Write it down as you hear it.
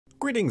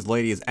Greetings,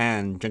 ladies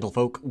and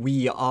gentlefolk.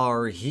 We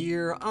are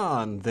here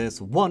on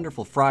this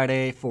wonderful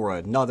Friday for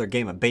another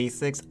game of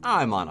basics.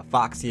 I'm on a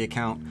Foxy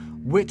account.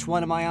 Which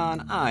one am I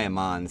on? I am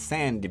on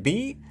Sandy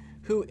B,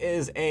 who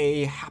is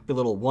a happy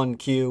little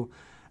 1Q.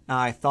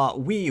 I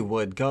thought we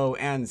would go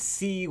and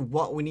see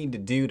what we need to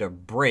do to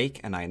break,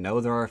 and I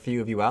know there are a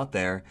few of you out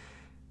there.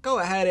 Go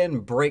ahead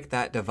and break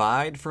that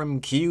divide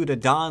from Q to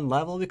Don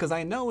level, because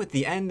I know at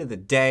the end of the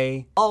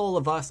day, all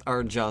of us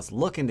are just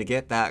looking to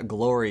get that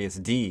glorious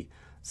D.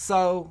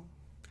 So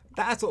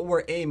that's what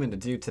we're aiming to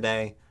do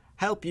today.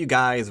 Help you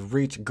guys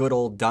reach good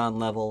old Don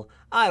level.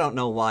 I don't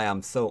know why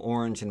I'm so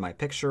orange in my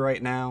picture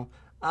right now.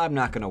 I'm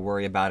not going to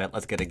worry about it.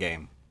 Let's get a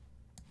game.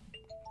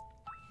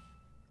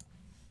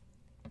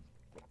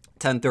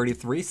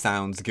 1033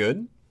 sounds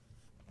good.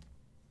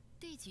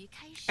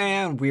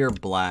 And we're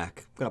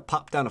black. I'm going to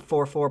pop down a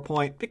 4-4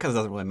 point because it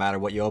doesn't really matter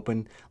what you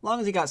open. As long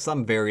as you got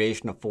some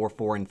variation of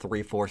 4-4 and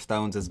 3-4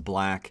 stones as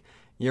black,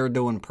 you're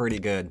doing pretty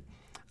good.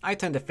 I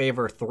tend to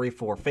favor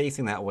 3-4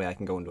 facing, that way I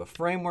can go into a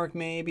framework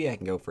maybe, I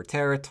can go for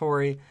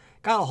territory.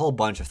 Got a whole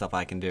bunch of stuff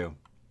I can do.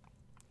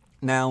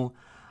 Now,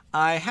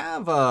 I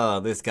have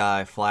this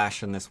guy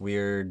flashing this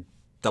weird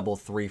double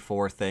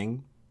 3-4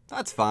 thing.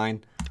 That's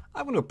fine.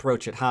 I'm going to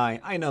approach it high.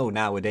 I know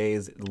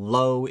nowadays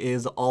low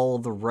is all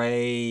the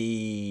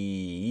rage.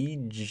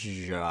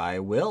 I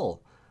will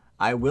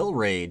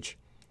rage.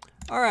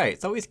 Alright,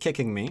 so he's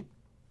kicking me.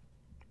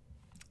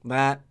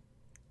 That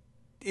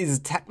is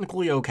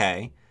technically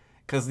okay,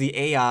 because the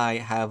AI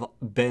have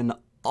been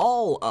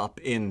all up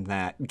in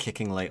that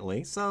kicking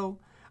lately, so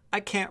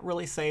I can't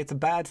really say it's a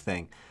bad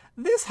thing.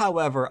 This,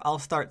 however, I'll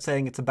start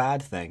saying it's a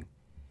bad thing.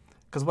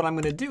 Because what I'm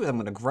going to do is I'm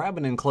going to grab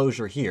an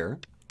enclosure here.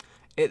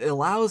 It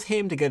allows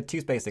him to get a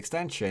 2-space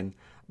extension,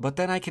 but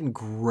then I can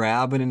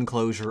grab an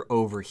enclosure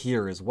over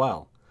here as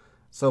well.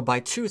 So by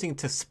choosing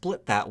to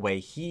split that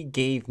way, he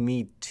gave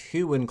me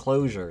 2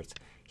 enclosures.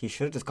 He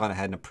should have just gone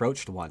ahead and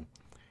approached one.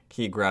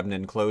 He grabbed an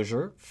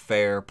enclosure,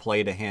 fair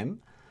play to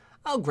him.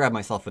 I'll grab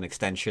myself an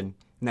extension.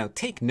 Now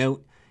take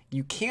note,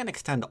 you can't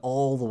extend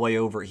all the way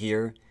over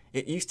here.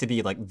 It used to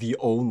be like the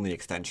only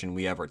extension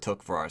we ever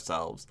took for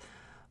ourselves.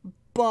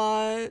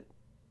 But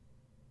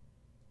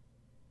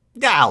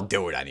yeah, I'll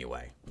do it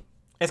anyway.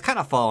 It's kind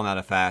of fallen out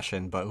of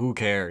fashion, but who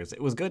cares?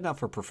 It was good enough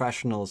for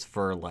professionals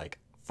for like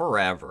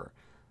forever.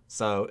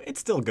 So it's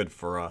still good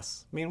for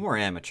us. I mean, we're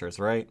amateurs,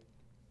 right?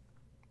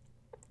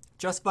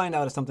 Just find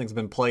out if something's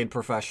been played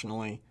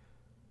professionally,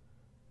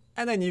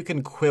 and then you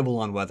can quibble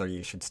on whether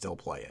you should still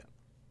play it.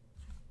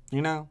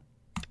 You know?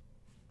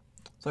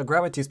 So I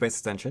grab a 2-space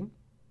extension.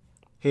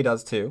 He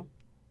does too.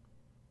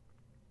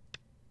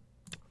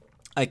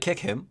 I kick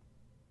him.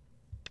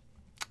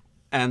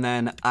 And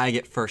then I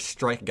get first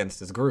strike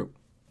against his group.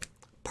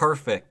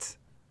 Perfect.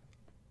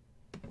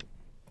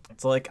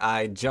 It's like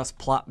I just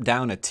plopped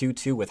down a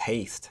 2-2 with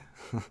haste.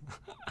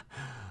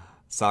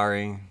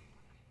 Sorry.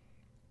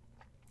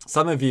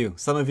 Some of you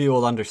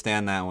will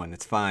understand that one.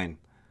 It's fine.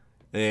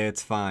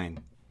 It's fine.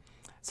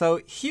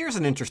 So here's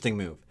an interesting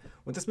move.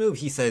 With this move,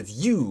 he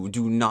says, "You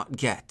do not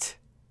get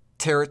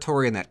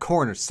territory in that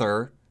corner,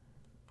 sir."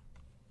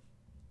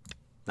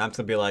 Now I'm just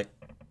going to be like,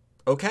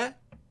 okay,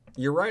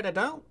 you're right, I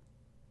don't.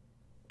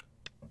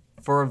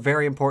 For a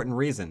very important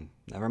reason.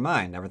 Never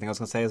mind. Everything I was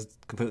going to say is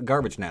completely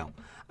garbage now.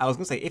 I was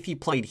going to say, if he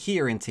played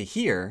here into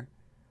here,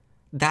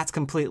 that's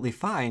completely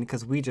fine,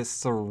 because we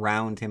just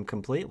surround him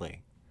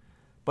completely.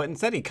 But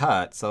instead he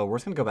cut, so we're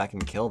just going to go back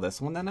and kill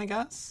this one then, I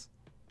guess?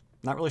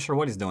 Not really sure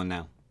what he's doing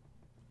now.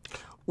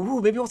 Ooh,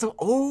 maybe also...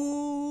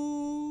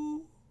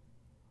 Oh!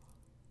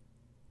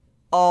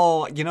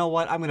 Oh, you know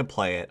what? I'm going to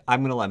play it. I'm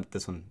going to let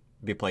this one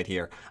be played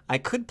here. I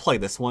could play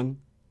this one,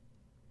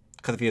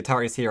 because if the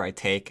Atari's here, I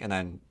take, and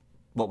then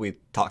what we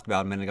talked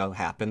about a minute ago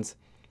happens.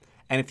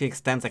 And if he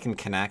extends, I can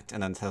connect,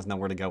 and then says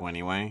nowhere to go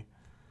anyway.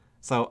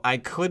 So I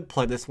could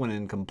play this one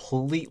and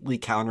completely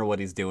counter what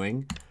he's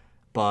doing,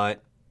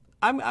 but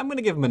I'm going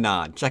to give him a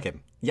nod. Check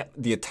him. Yep,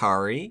 the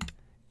Atari,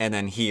 and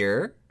then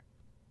here.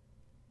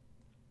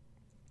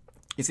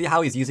 You see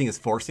how he's using his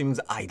forcing moves?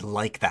 I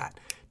like that.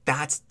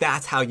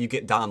 That's how you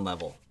get Don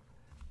level.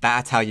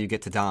 That's how you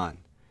get to Don.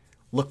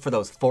 Look for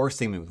those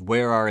forcing moves.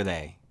 Where are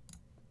they?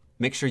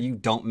 Make sure you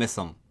don't miss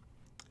them.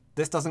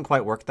 This doesn't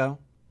quite work, though.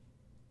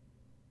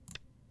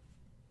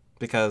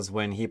 Because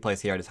when he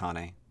plays here, I just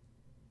Hane.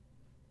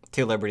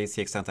 2 liberties,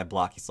 he extends, I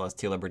block, he still has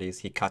 2 liberties.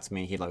 He cuts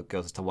me, he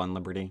goes to 1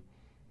 liberty.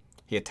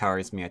 He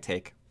Ataris me, I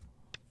take.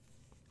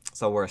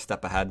 So we're a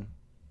step ahead.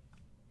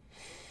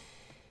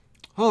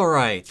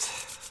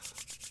 Alright.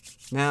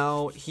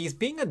 Now, he's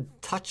being a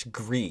touch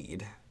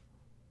greed.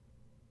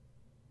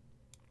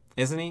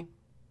 Isn't he?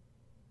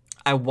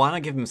 I want to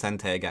give him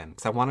Sente again,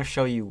 because I want to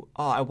show you...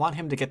 Oh, I want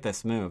him to get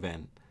this move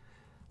in.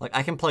 Like,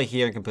 I can play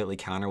here and completely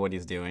counter what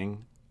he's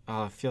doing.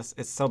 Oh,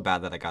 it's so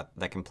bad that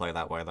I can play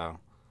that way, though.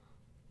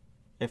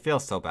 It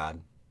feels so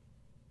bad.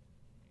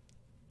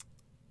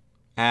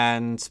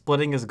 And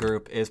splitting his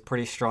group is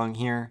pretty strong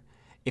here.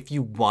 If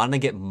you want to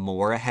get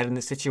more ahead in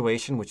the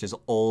situation, which is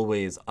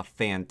always a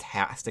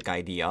fantastic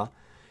idea,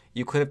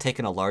 you could have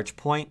taken a large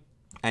point,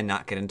 and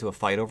not get into a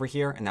fight over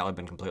here, and that would have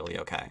been completely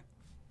okay.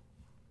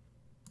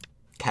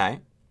 Okay.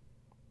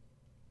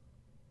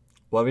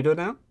 What are we doing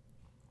now?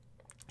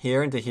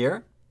 Here into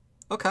here?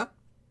 Okay.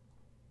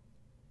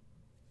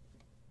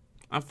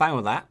 I'm fine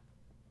with that.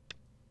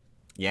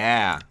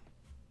 Yeah.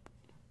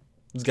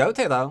 Let's go,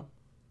 though.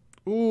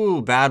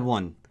 Ooh, bad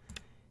one.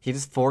 He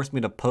just forced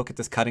me to poke at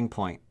this cutting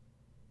point.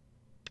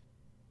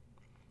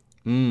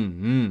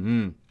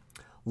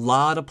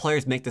 Lot of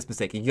players make this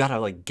mistake. You gotta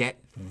like get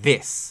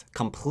this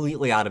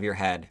completely out of your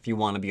head if you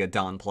want to be a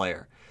Dawn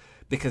player,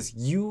 because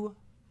you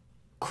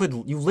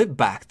live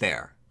back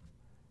there.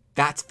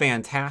 That's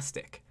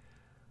fantastic.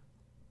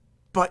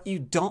 But you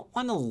don't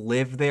want to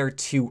live there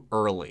too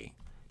early,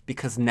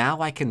 because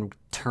now I can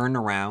turn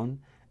around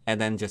and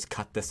then just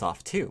cut this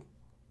off too,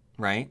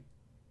 right?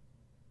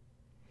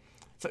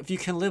 So if you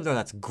can live there,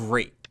 that's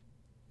great.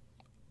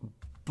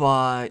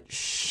 But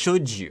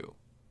should you?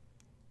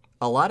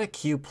 A lot of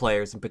Q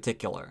players in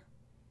particular,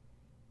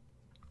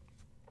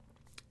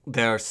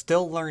 they're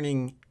still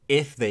learning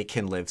if they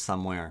can live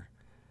somewhere.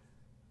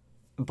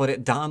 But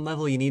at Dawn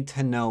level, you need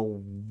to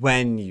know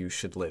when you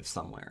should live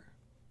somewhere,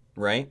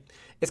 right?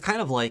 It's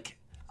kind of like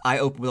I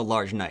open with a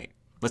large knight.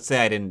 Let's say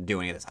I didn't do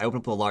any of this. I open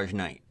up with a large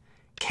knight.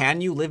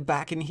 Can you live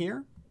back in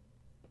here?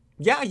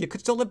 Yeah, you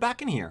could still live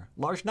back in here.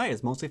 Large knight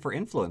is mostly for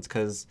influence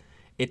because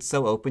it's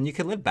so open you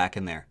can live back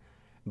in there.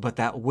 But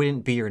that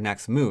wouldn't be your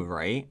next move,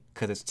 right?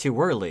 Because it's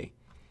too early.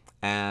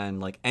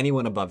 And like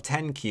anyone above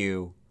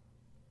 10Q,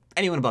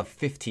 anyone above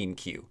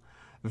 15Q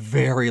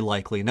very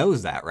likely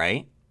knows that,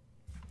 right?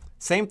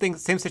 Same thing,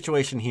 same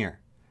situation here.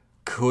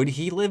 Could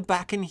he live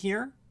back in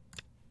here?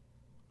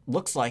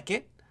 Looks like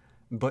it.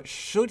 But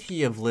should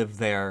he have lived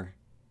there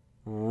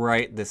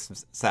right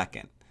this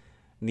second?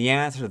 And the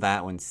answer to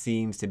that one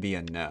seems to be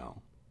a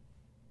no.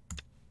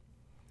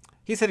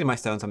 He's hitting my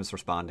stones, I'm just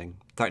responding.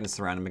 Starting to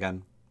surround him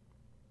again.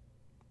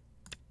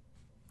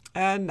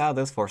 And now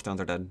those 4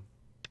 stones are dead.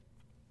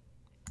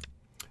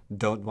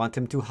 Don't want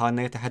him to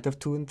harnate ahead of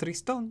 2 and 3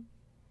 stone.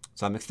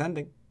 So I'm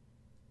extending.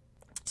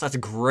 So that's a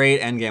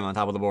great endgame on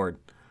top of the board.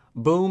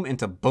 Boom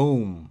into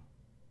boom.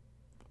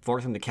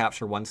 Force him to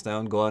capture 1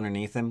 stone, go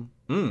underneath him.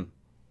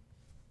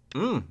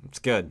 It's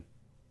good.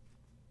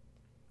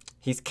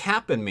 He's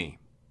capping me.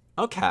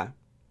 Okay.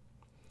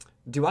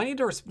 Do I need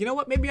to... You know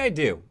what? Maybe I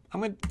do. I'm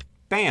going to...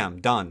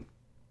 Bam. Done.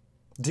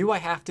 Do I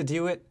have to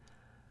do it?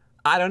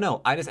 I don't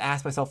know. I just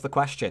asked myself the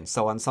question.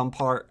 So on some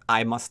part,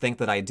 I must think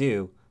that I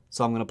do.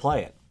 So I'm going to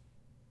play it.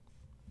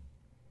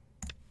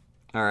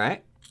 All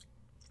right.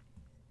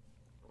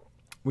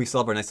 We still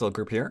have our nice little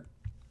group here.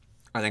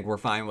 I think we're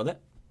fine with it.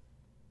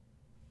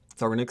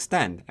 So we're going to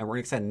extend. And we're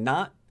going to extend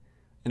not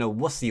in a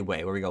wussy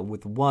way where we go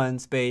with 1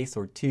 space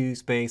or 2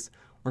 space.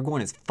 We're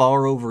going as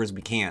far over as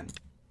we can.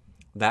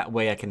 That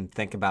way I can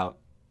think about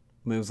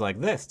moves like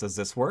this. Does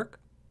this work?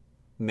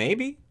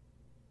 Maybe.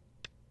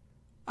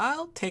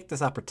 I'll take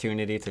this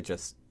opportunity to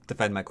just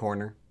defend my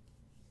corner.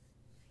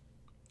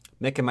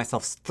 Making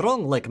myself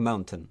strong like a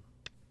mountain.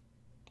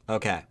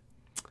 Okay.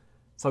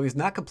 So he's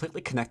not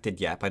completely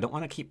connected yet, but I don't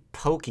want to keep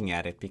poking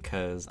at it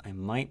because I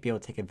might be able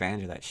to take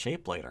advantage of that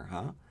shape later,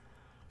 huh?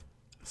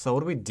 So what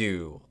do we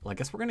do? Well, I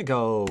guess we're going to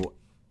go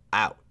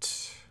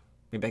out.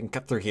 Maybe I can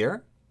cut through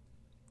here.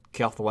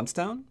 Kill off the 1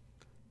 stone.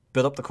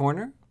 Build up the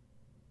corner.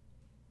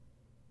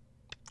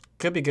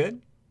 Could be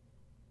good.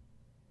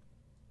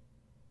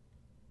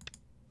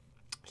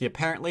 He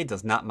apparently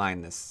does not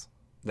mind this.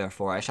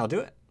 Therefore, I shall do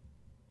it.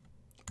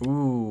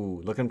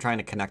 Ooh, look at him trying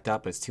to connect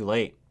up. It's too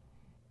late.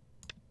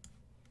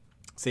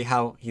 See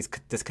how he's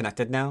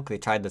disconnected now? Because he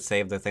tried to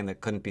save the thing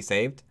that couldn't be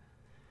saved?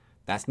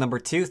 That's number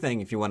 2 thing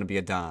if you want to be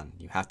a Dawn.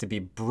 You have to be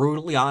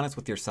brutally honest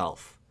with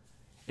yourself.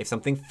 If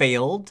something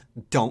failed,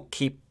 don't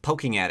keep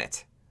poking at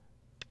it.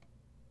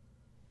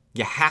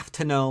 You have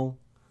to know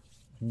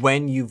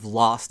when you've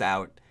lost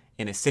out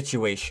in a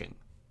situation.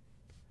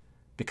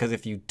 Because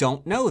if you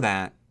don't know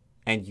that,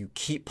 and you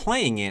keep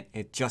playing it,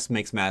 it just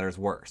makes matters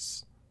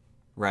worse,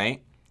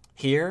 right?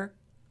 Here,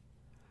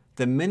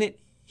 the minute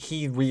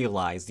he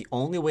realized the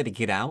only way to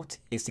get out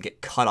is to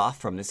get cut off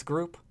from this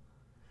group,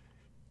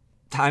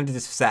 time to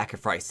just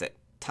sacrifice it.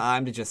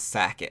 Time to just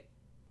sack it.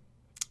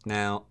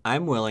 Now,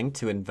 I'm willing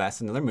to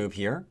invest another move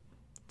here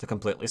to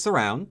completely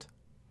surround.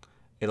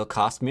 It'll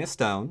cost me a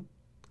stone,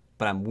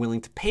 but I'm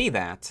willing to pay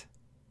that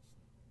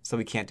so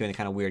we can't do any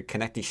kind of weird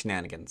connecty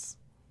shenanigans.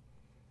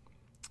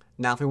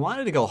 Now, if we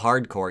wanted to go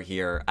hardcore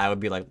here, I would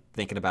be like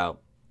thinking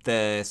about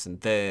this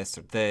and this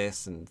or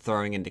this and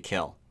throwing in to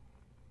kill.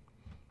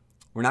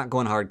 We're not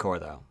going hardcore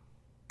though.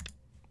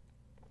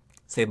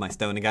 Save my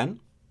stone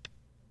again.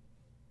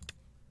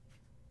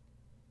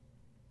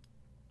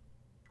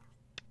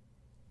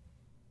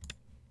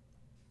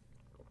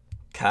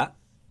 Cat.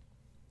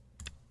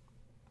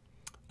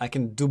 I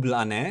can double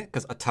ane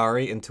because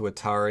Atari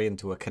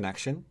into a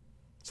connection.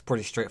 It's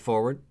pretty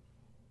straightforward.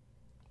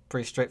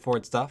 Pretty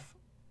straightforward stuff.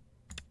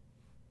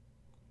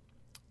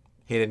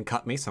 He didn't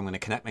cut me, so I'm going to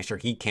connect, make sure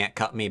he can't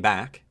cut me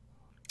back.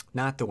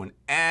 Not doing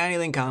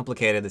anything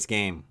complicated this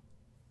game.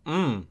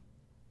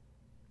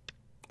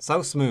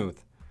 So smooth.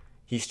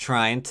 He's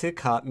trying to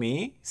cut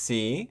me.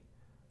 See?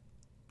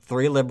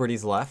 3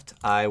 liberties left.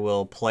 I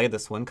will play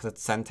this one because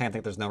it's Sente. I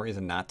think there's no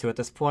reason not to at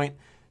this point,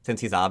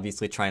 since he's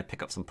obviously trying to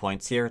pick up some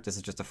points here. This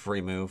is just a free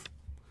move.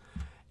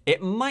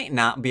 It might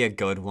not be a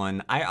good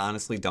one. I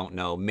honestly don't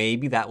know.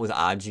 Maybe that was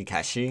Aji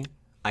Keshi.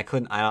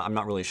 I'm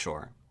not really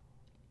sure.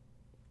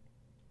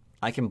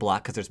 I can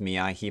block because there's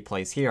Mii. He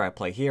plays here, I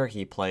play here.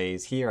 He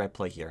plays here, I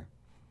play here.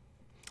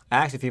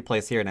 Actually, if he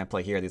plays here and I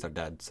play here, these are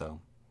dead, so.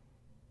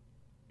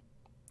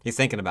 He's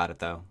thinking about it,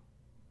 though.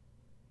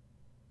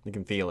 You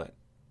can feel it.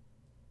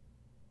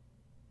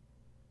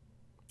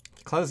 If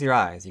you close your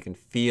eyes, you can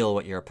feel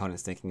what your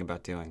opponent's thinking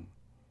about doing.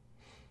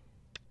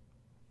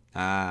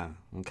 Ah,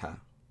 okay.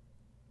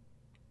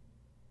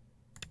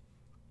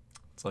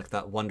 It's like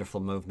that wonderful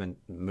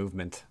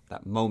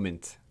that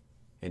moment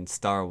in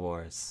Star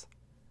Wars.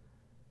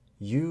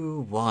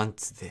 You want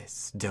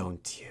this,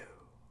 don't you?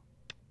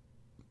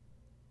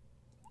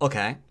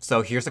 Okay,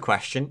 so here's the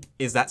question.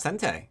 Is that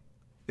Sente?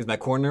 Is my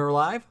corner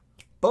alive?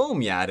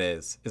 Boom, yeah it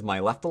is. Is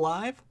my left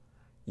alive?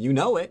 You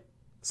know it.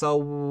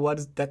 So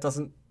that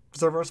doesn't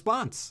deserve a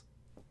response.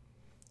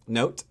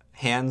 Note,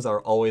 hands are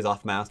always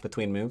off mouse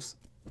between moves.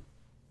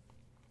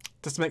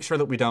 Just to make sure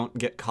that we don't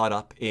get caught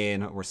up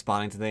in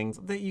responding to things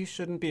that you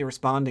shouldn't be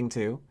responding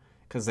to,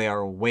 because they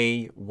are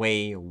way,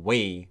 way,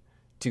 way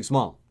too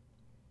small.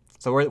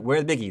 So where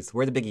are the biggies?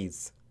 Where are the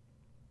biggies?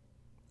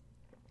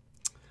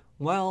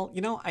 Well,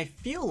 you know, I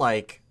feel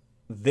like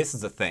this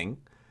is a thing,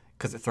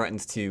 because it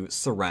threatens to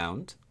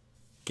surround,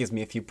 gives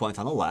me a few points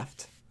on the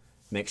left,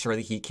 make sure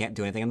that he can't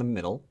do anything in the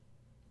middle.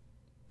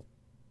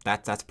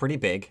 That's pretty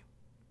big.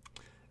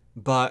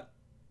 But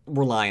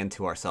we're lying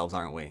to ourselves,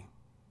 aren't we?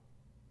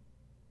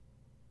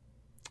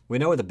 We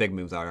know where the big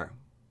moves are.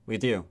 We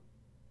do.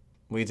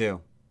 We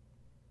do.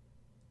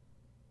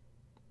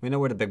 We know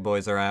where the big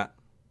boys are at.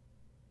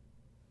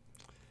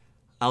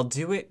 I'll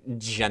do it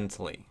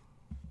gently.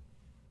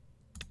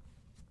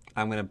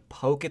 I'm going to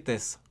poke at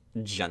this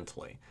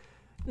gently.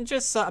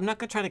 Just, I'm not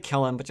going to try to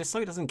kill him, but just so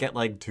he doesn't get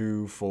like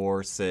 2,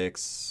 4,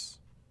 6,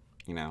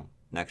 you know,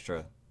 an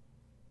extra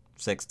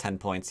 6, 10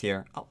 points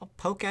here. I'll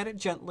poke at it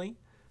gently.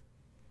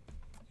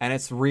 And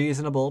it's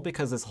reasonable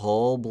because this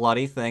whole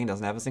bloody thing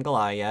doesn't have a single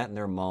eye yet, and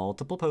there are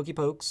multiple pokey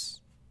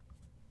pokes.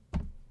 So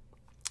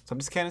I'm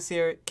just kind of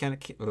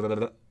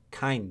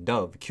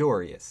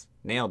curious.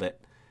 Nailed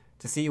it.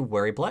 To see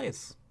where he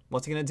plays.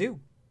 What's he gonna do?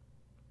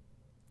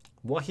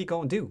 What he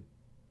gonna do?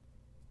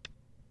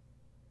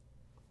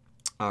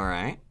 All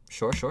right.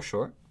 Sure.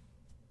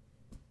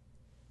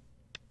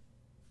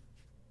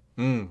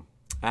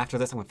 After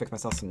this, I'm gonna fix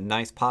myself some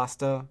nice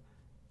pasta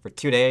for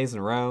 2 days in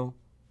a row.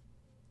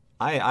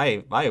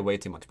 I ate way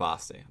too much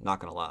pasta, I'm not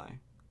gonna lie.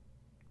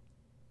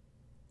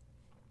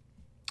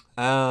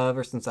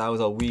 Ever since I was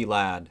a wee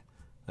lad,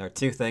 there are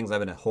 2 things I've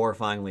been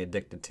horrifyingly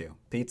addicted to.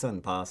 Pizza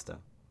and pasta.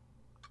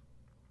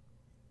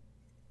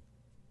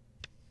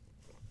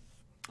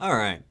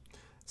 Alright,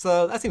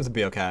 so that seems to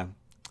be okay.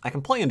 I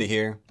can play into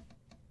here.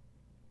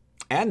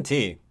 And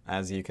T,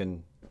 as you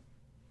can,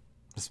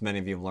 as many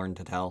of you have learned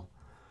to tell.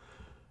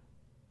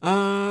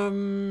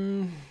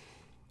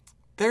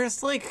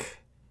 There's like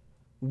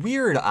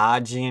weird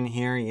Aji in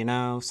here, you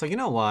know? So you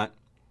know what?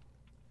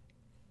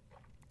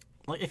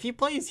 Like, if he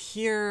plays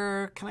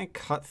here, can I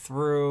cut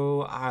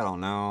through? I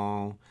don't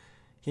know.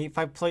 If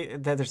I play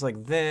that, there's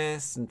like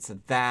this and to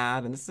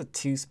that, and this is a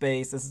 2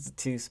 space, this is a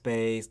 2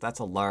 space, that's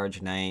a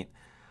large knight.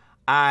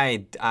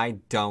 I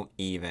don't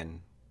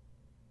even.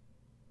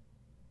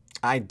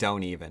 So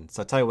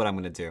I'll tell you what I'm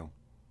gonna do.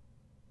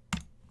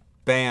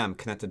 Bam,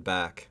 connected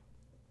back.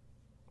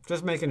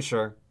 Just making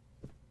sure.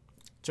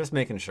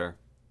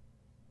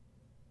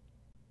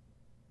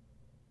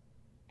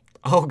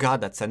 Oh god,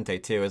 that's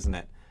Sente too, isn't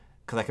it?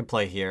 Because I could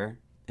play here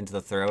into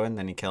the throw-in,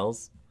 then he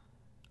kills.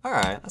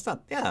 Alright, that's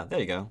not... Yeah, there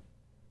you go.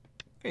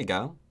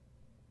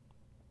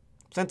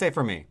 Sente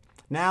for me.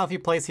 Now if he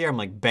plays here, I'm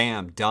like,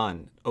 bam,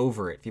 done.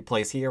 Over it. If he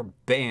plays here,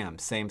 bam,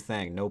 same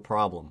thing, no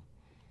problem.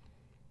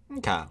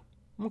 Okay.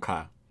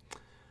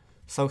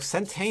 So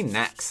Sente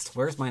next.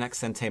 Where's my next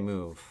Sente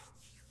move?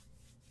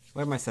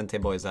 Where are my Sente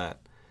boys at?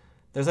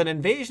 There's an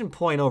invasion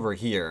point over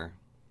here.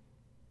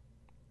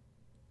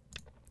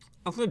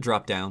 I'm going to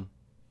drop down.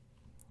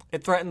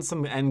 It threatens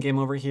some endgame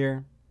over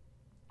here.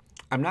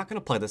 I'm not going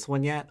to play this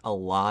one yet. A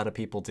lot of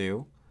people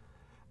do.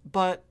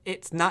 But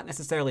it's not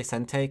necessarily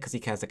Sente because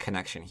he has a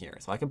connection here.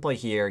 So I can play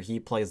here, he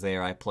plays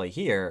there, I play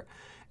here,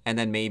 and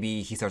then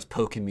maybe he starts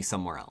poking me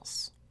somewhere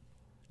else.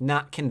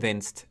 Not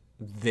convinced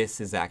this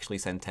is actually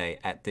Sente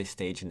at this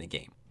stage in the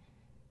game.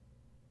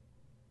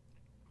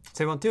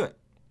 So he won't do it.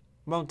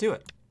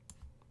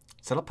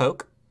 So I'll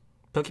poke.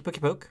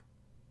 Poke.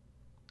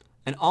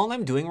 And all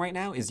I'm doing right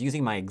now is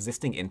using my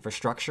existing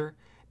infrastructure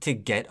to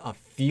get a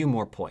few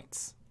more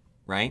points,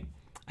 right?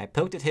 I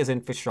poked at his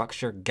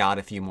infrastructure, got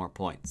a few more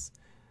points.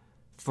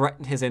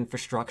 Threatened his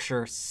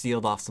infrastructure,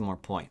 sealed off some more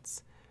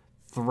points.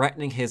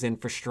 Threatening his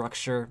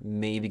infrastructure,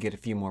 maybe get a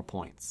few more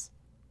points.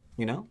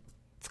 You know?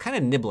 It's kind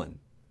of nibbling.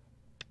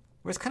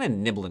 We're just kind of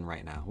nibbling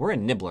right now. We're a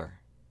nibbler.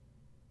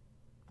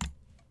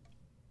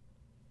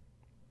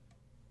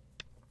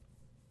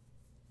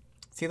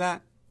 See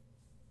that?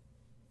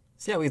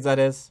 See how easy that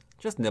is?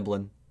 Just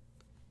nibbling.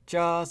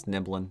 Just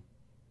nibbling.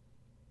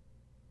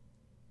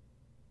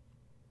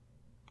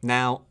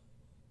 Now,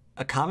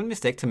 a common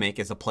mistake to make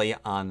is to play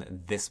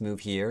on this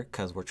move here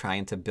because we're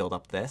trying to build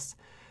up this.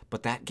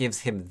 But that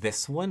gives him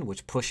this one,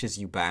 which pushes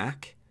you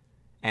back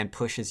and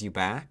pushes you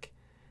back.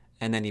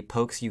 And then he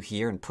pokes you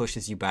here and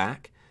pushes you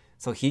back.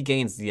 So he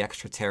gains the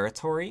extra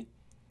territory.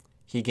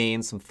 He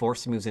gains some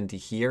force moves into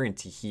here,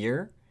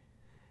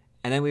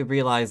 And then we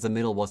realized the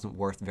middle wasn't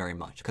worth very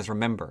much. Because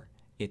remember,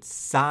 it's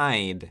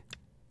side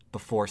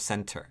before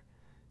center.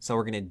 So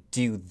we're going to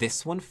do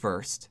this one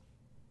first.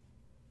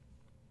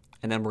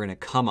 And then we're going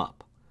to come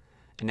up.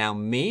 And now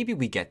maybe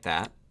we get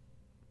that.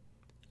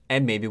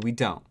 And maybe we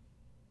don't.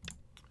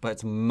 But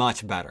it's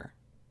much better.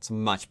 It's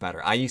much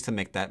better. I used to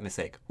make that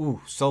mistake.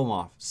 Ooh, so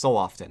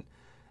often.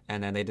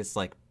 And then they just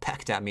like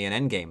pecked at me in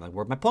endgame. Like,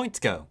 where'd my points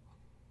go?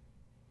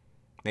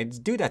 They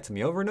just do that to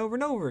me over and over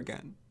and over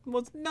again. It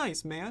wasn't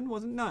nice, man. It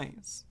wasn't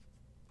nice.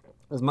 It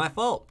was my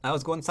fault. I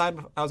was going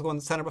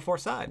center before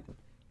side.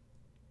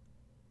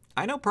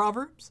 I know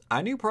Proverbs.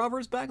 I knew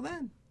Proverbs back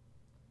then.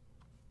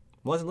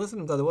 Wasn't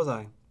listening to it, was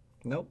I?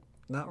 Nope,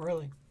 not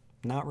really.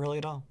 Not really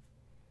at all.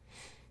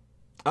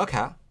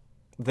 Okay.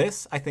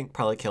 This, I think,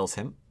 probably kills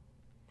him.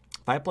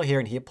 If I play here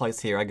and he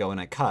plays here, I go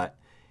and I cut.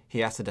 He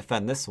has to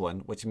defend this one,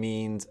 which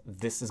means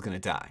this is going to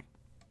die.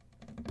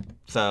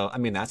 So, I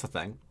mean, that's a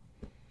thing.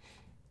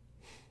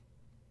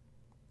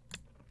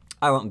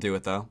 I won't do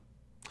it, though.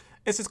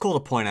 It's just cool to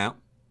point out.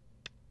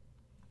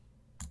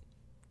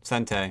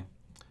 Sente.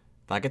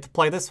 If I get to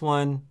play this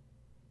one,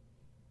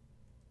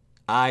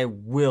 I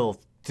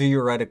will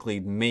theoretically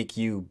make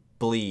you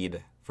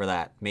bleed for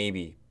that,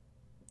 maybe,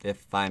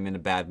 if I'm in a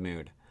bad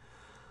mood.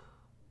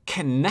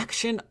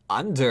 Connection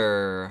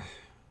under.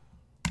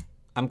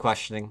 I'm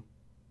questioning.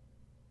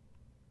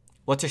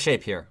 What's your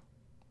shape here?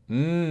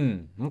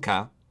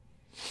 Okay.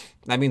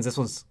 That means this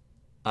one's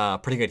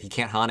pretty good. He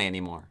can't Hane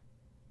anymore.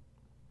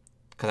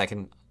 Because I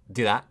can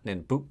do that, and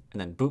then boop, and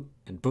then boop,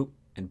 and boop,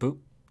 and boop,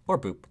 or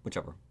boop,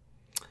 whichever.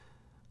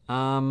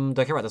 Do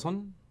I care about this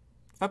one?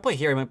 If I play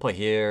here, I might play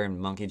here and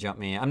monkey jump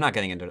me. I'm not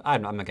getting into it.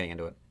 I'm not getting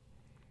into it.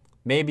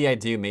 Maybe I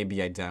do,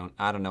 maybe I don't.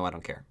 I don't know. I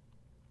don't care.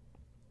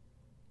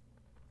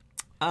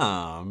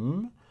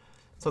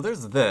 So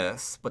there's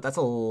this, but that's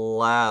a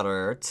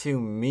ladder to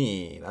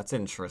me. That's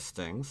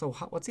interesting. So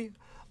what's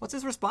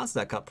his response to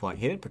that cut point?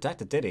 He didn't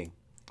protect it, did he?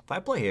 If I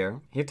play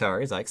here, he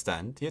Ataris, I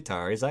extend. He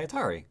Ataris, I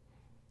Atari.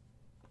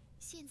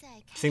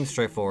 Seems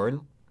straightforward.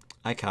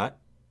 I cut.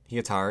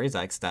 He Ataris,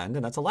 I extend,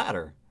 and that's a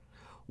ladder.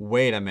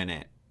 Wait a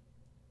minute.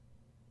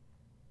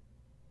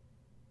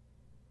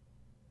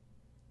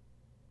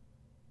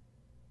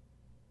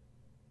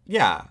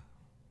 Yeah.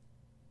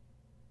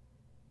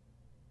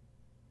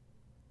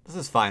 This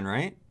is fine,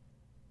 right?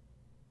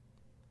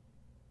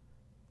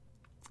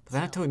 But then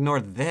I have to ignore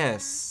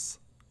this.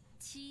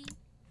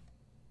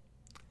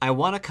 I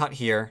want to cut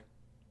here.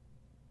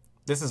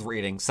 This is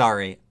reading.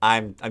 Sorry.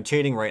 I'm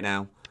cheating right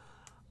now.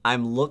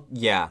 I'm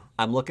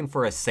looking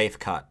for a safe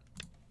cut.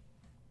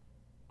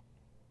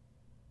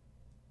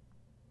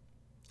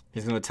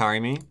 He's going to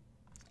Atari me.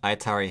 I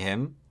Atari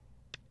him.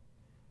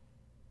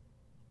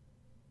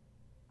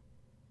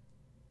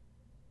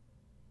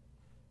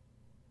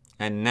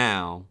 And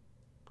now,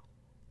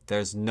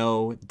 there's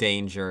no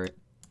danger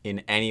in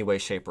any way,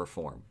 shape, or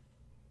form.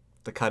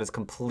 The cut is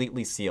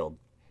completely sealed.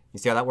 You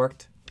see how that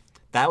worked?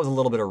 That was a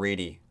little bit of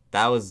reedy.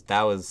 That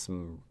was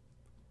some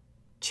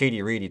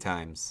cheaty-reedy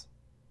times.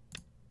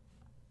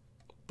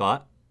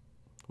 But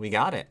we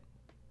got it.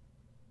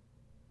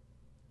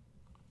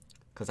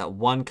 Because that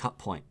one cut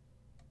point.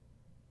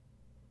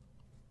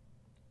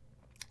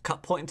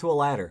 Cut point into a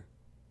ladder.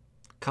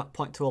 Cut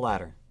point to a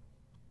ladder.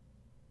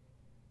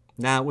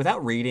 Now,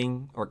 without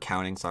reading or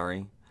counting,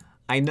 sorry,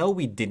 I know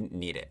we didn't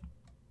need it.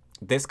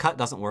 This cut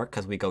doesn't work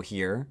because we go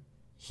here,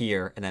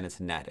 here, and then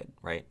it's netted,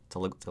 right? It's a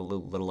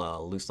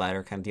little loose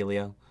ladder kind of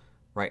dealio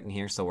right in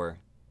here, so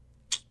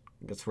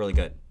it's really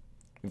good.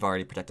 We've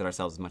already protected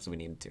ourselves as much as we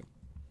needed to.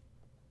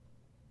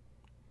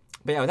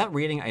 But yeah, without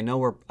reading, I know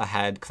we're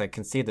ahead because I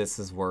can see this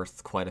is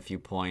worth quite a few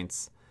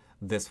points.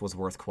 This was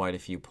worth quite a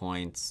few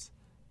points.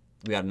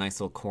 We got a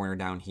nice little corner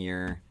down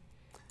here.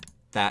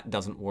 That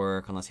doesn't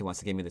work unless he wants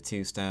to give me the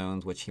 2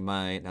 stones, which he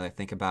might. Now that I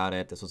think about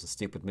it, this was a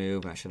stupid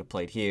move, and I should have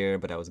played here,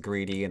 but I was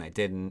greedy, and I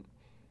didn't.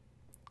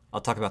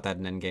 I'll talk about that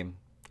in endgame.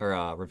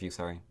 Or review,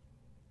 sorry.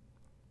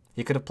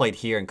 He could have played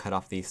here and cut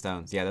off these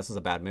stones. Yeah, this was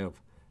a bad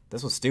move.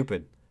 This was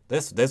stupid.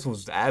 This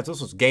was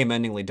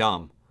game-endingly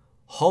dumb.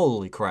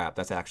 Holy crap,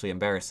 that's actually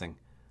embarrassing.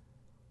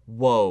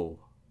 Whoa.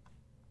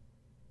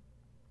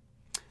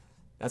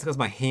 That's because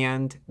my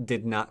hand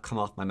did not come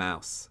off my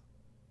mouse.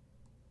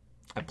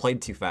 I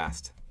played too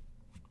fast.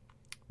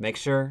 Make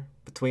sure,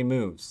 between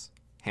moves,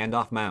 hand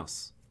off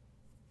mouse.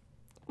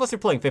 Unless you're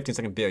playing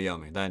 15-second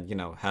Byoyomi, then, you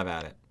know, have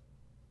at it.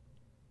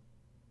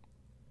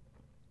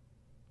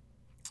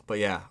 But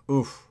yeah,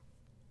 oof.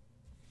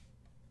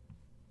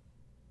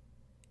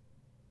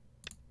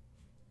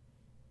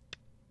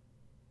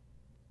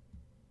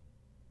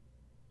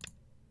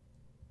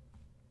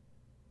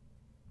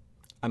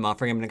 I'm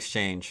offering him an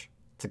exchange.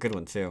 It's a good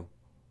one, too.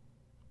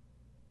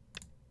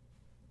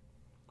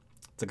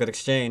 It's a good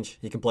exchange.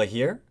 He can play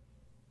here,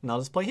 and I'll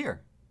just play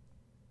here.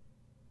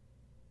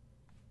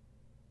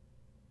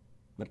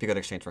 Might be a good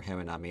exchange for him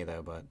and not me,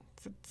 though, but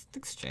it's an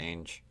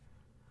exchange.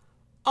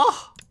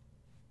 Oh!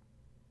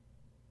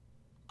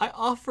 I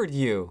offered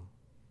you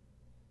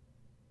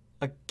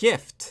a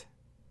gift.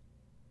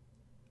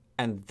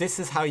 And this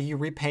is how you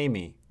repay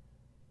me.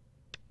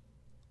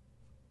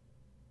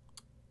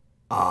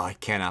 Oh, I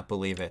cannot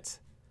believe it.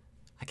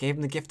 I gave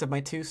him the gift of my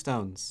 2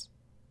 stones.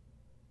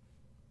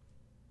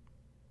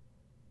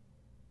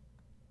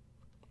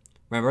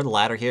 Remember, the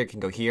ladder here can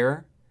go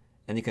here,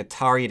 and you can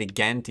Atari it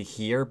again to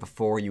here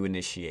before you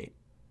initiate.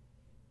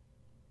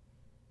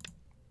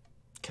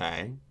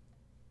 Okay.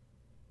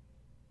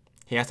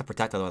 He has to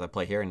protect, otherwise I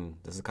play here, and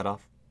this is cut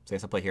off. So he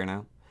has to play here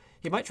now.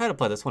 He might try to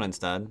play this one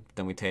instead.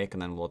 Then we take,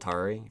 and then we'll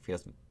Atari. If he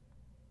doesn't...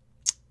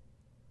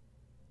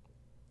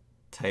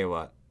 Tell you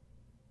what.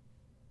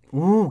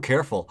 Ooh,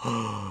 careful.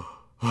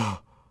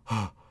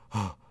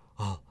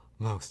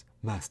 Almost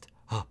messed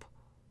up.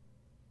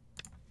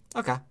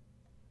 Okay.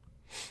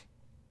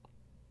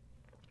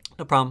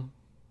 No problem.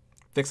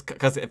 Fix,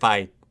 because if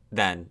I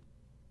then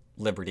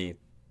liberty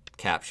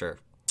capture,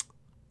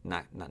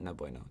 no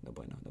bueno, no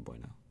bueno, no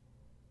bueno.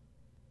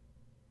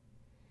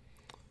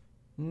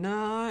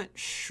 Not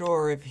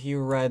sure if he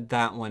read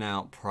that one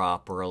out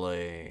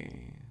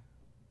properly.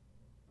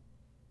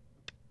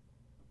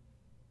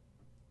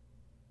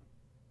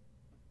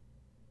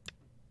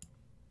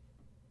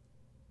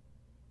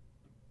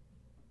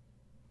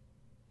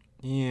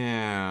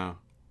 Yeah.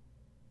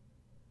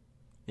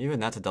 Even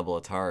that's a double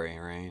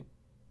Atari, right?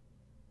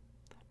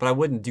 But I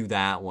wouldn't do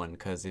that one,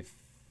 because if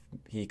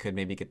he could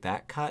maybe get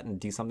that cut and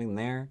do something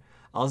there,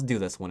 I'll just do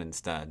this one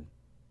instead.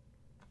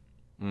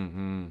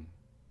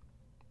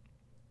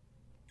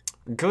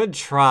 Good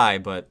try,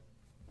 but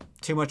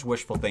too much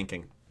wishful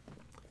thinking.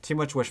 Too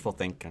much wishful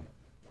thinking.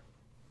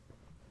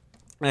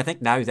 And I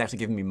think now he's actually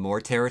giving me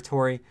more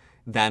territory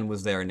than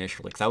was there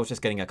initially, because I was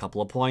just getting a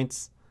couple of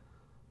points.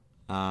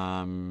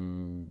 I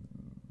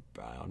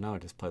don't know,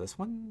 just play this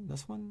one?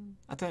 This one?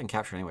 I think I can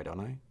capture anyway, don't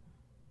I?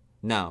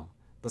 No.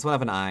 This one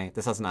have an eye,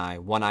 this has an eye.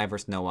 1 eye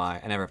versus no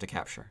eye. I never have to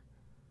capture.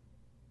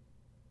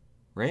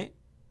 Right?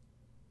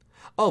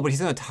 Oh, but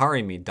he's gonna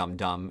Atari me,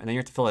 dum-dum, and then you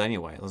have to fill it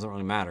anyway. It doesn't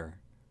really matter.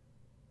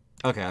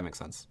 Okay, that makes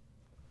sense.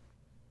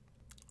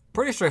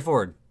 Pretty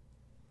straightforward.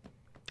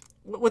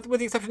 With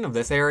the exception of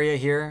this area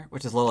here,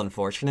 which is a little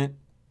unfortunate.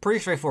 Pretty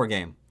straightforward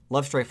game.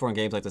 Love straightforward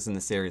games like this in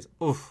the series.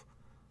 Oof.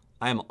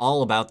 I am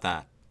all about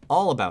that.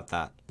 All about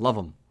that. Love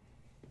them.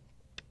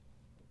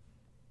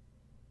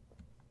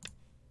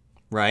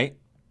 Right?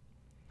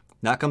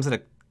 That comes at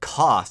a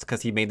cost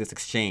because he made this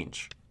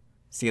exchange.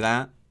 See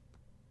that?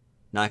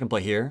 Now I can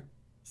play here.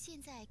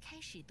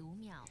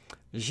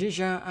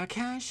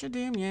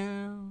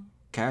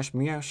 Cash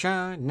me out,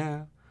 shine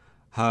now.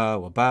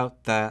 How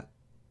about that?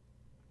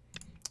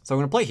 So I'm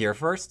going to play here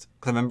first.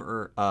 Because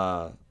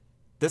remember,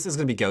 this is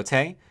going to be Gote.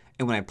 And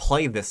when I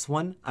play this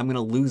one, I'm going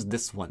to lose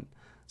this one.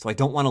 So I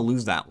don't want to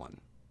lose that one.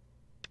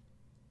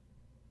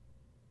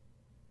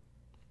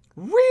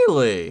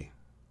 Really?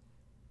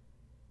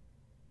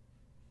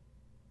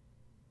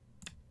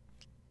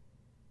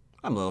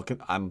 I'm a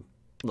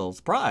little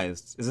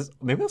surprised. Is this,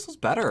 maybe this was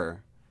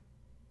better.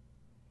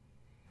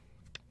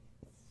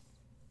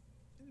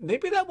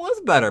 Maybe that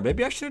was better.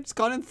 Maybe I should have just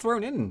gone and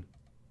thrown in.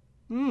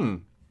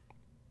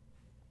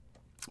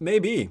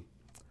 Maybe.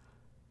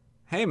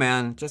 Hey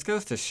man, just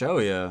goes to show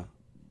you.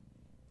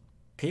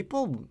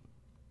 People,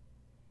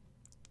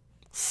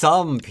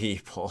 some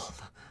people,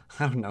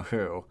 I don't know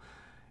who,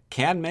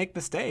 can make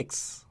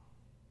mistakes.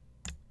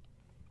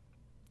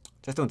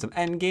 Just doing some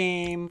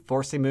endgame,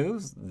 forcing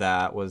moves.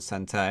 That was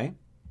Sente.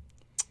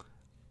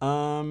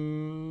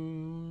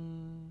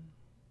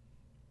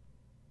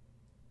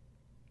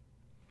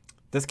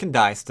 This can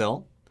die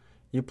still.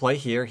 You play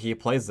here, he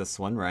plays this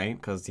one, right?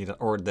 Because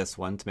or this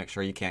one to make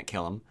sure you can't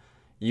kill him.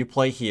 You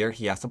play here,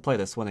 he has to play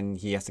this one, and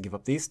he has to give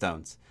up these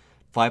stones.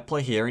 If I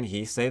play here and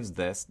he saves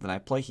this, then I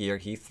play here,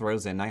 he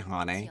throws in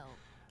Naihane.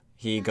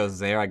 He goes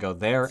there, I go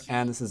there,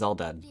 and this is all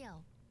dead.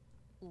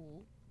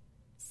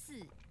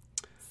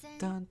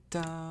 Dun,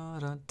 dun,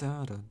 dun,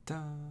 dun, dun,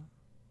 dun.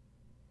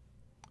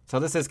 So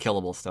this is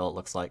killable still, it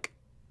looks like.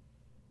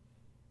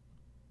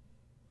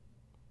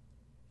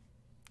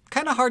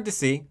 Kind of hard to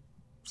see.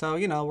 So,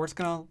 you know,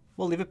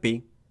 we'll leave it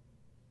be.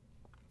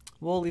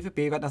 We'll leave it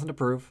be, got nothing to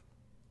prove.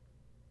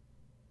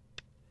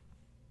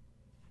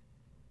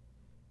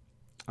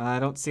 I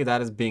don't see that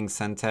as being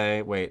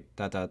Sente. Wait,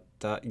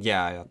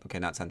 yeah, okay,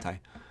 not Sente.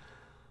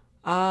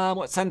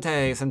 What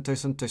Sente?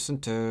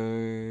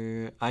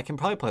 Sente. I can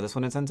probably play this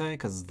one in Sente,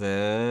 because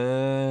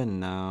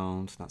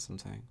no, it's not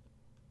Sente.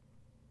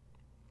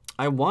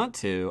 I want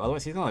to,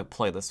 otherwise he's gonna like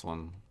play this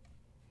one.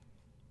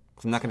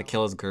 I'm not gonna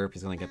kill his group,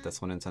 he's gonna get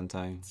this one in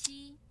Sente.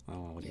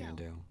 Oh, what are you gonna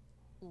do?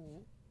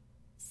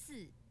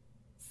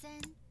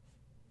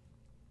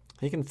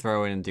 He can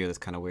throw in and do this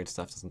kind of weird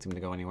stuff, doesn't seem to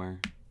go anywhere.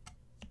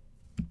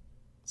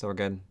 So we're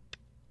good.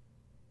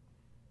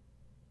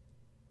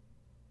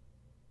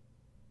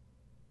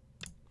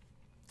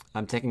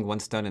 I'm taking 1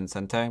 stone in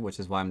Sente, which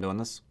is why I'm doing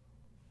this.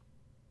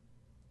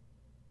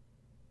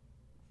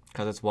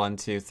 Because it's 1,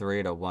 2,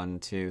 3 to 1,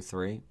 2,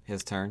 3.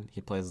 His turn.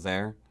 He plays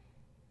there.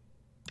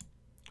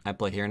 I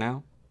play here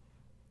now.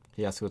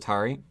 He has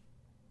Utari.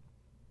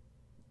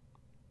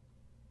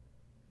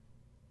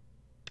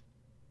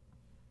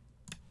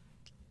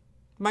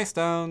 My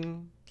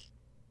stone.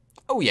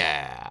 Oh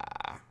yeah.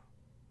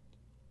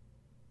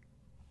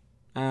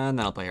 And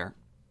then I'll play here.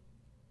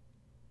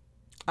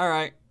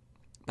 Alright.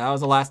 That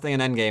was the last thing in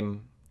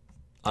endgame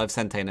of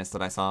Sente-ness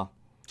that I saw.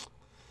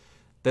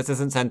 This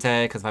isn't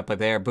Sente, because if I play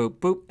there, boop,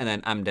 boop, and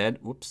then I'm dead.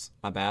 Whoops,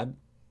 my bad.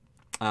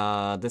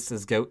 This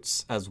is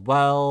goats as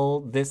well.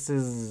 This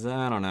is,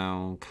 I don't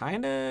know,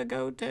 kind of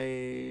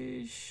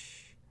goatish.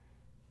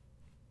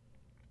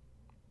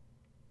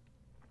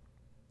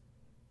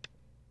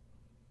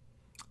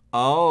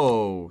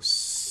 Oh,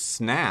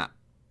 snap.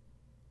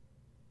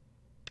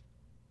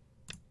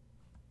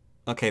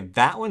 Okay,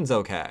 that one's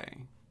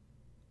okay.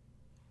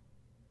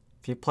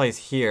 If he plays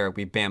here,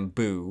 we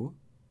bamboo.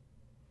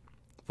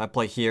 If I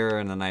play here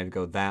and then I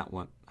go that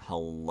one.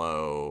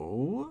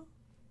 Hello?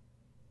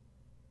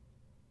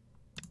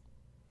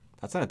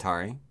 That's an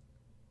Atari.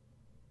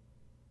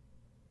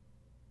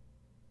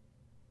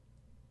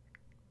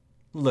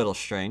 Little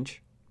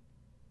strange.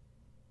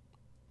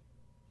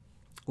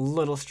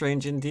 Little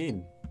strange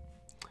indeed.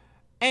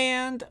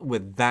 And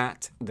with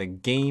that, the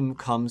game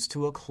comes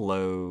to a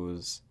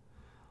close.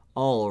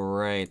 All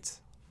right.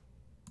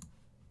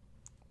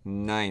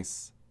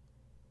 Nice.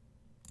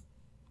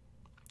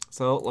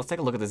 So let's take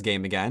a look at this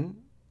game again.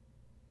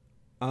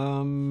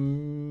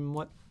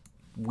 What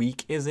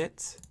week is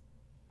it?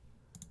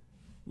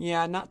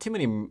 Yeah, not too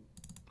many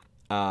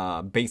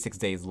basics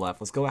days left.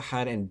 Let's go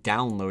ahead and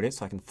download it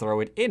so I can throw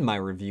it in my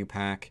review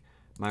pack.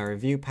 My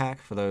review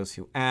pack, for those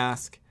who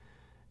ask,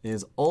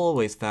 is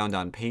always found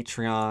on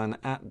Patreon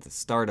at the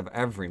start of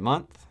every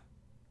month.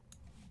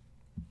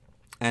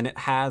 And it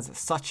has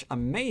such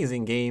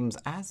amazing games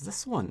as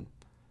this one.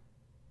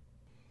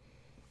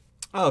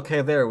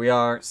 Okay, there we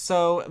are.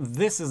 So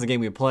this is the game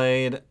we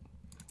played.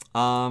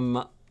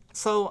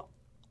 So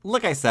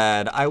like I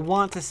said, I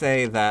want to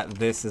say that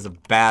this is a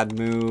bad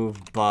move,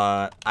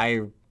 but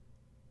I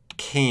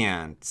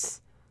can't,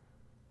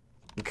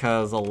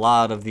 because a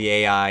lot of the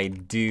AI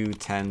do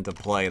tend to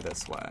play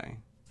this way.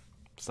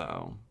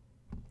 So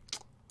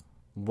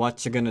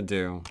what you gonna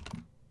do?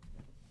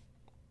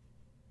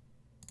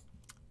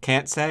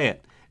 Can't say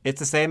it. It's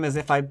the same as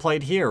if I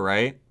played here,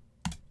 right?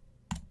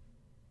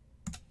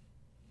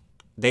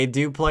 They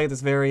do play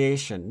this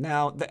variation.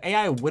 Now, the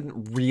AI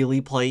wouldn't really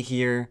play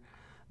here.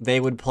 They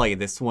would play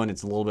this one.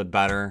 It's a little bit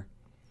better.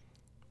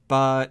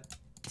 But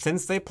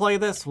since they play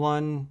this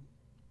one,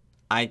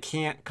 I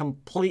can't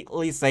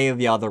completely say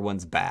the other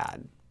one's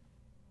bad.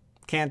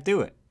 Can't do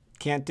it.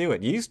 Can't do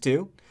it. Used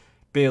to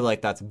be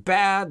like, that's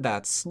bad,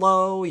 that's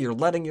slow, you're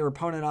letting your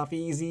opponent off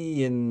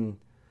easy, and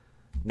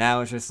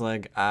now it's just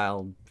like,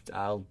 I'll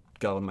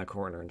go in my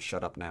corner and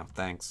shut up now.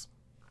 Thanks.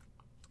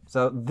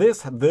 So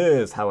this,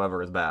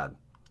 however, is bad.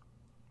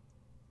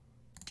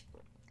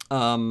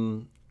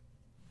 I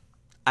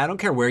don't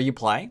care where you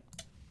play.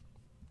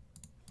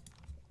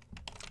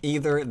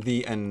 Either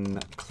the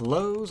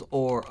enclose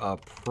or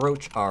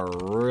approach are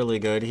really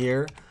good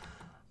here.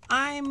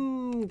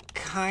 I'm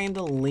kind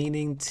of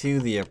leaning to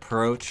the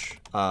approach,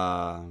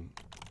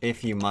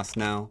 if you must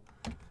know,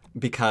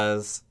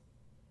 because,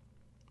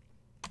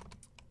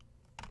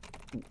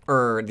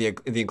 or the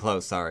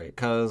enclose, sorry,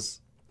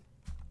 because,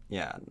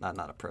 yeah,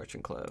 not approach,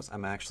 enclose.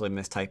 I'm actually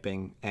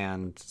mistyping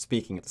and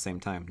speaking at the same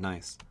time.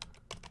 Nice.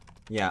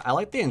 Yeah, I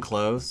like the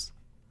enclose,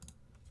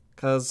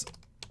 because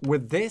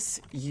with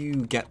this, you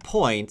get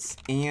points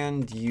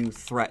and you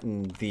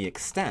threaten the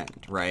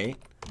extend, right?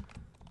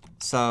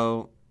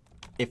 So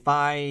if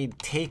I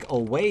take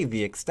away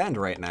the extend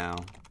right now,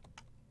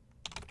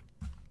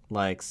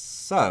 like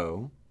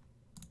so,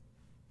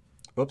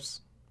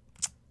 whoops,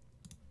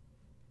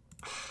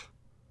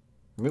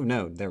 remove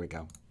node, there we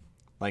go.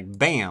 Like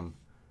bam,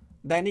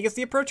 then he gets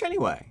the approach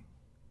anyway.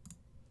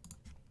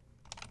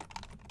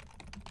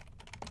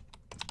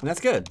 And that's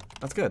good,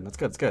 that's good, that's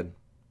good, that's good.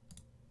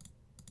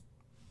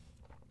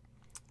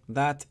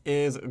 That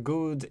is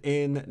good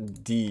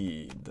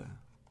indeed.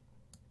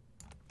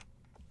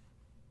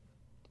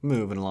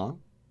 Moving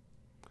along.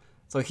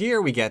 So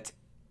here we get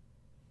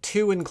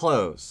 2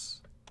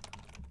 enclose.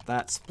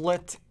 That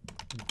split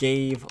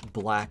gave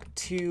black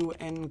 2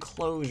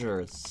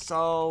 enclosures.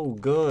 So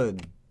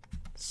good.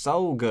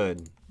 So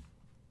good.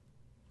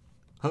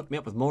 Hook me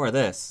up with more of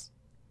this.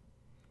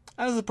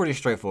 This is pretty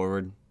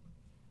straightforward.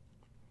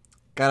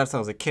 Got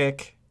ourselves a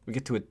kick. We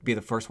get to be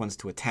the first ones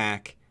to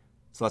attack.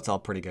 So that's all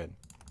pretty good.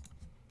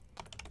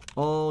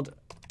 Old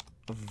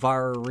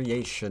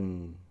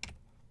variation.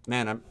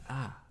 Man,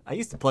 I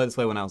used to play this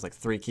way when I was like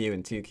 3Q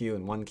and 2Q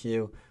and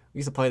 1Q. We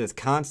used to play this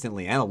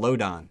constantly, and a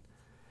Lodon.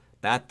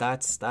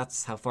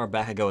 That's how far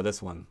back I go with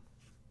this one.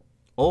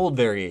 Old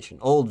variation,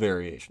 old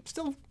variation.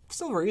 Still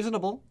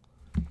reasonable.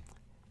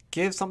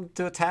 Give something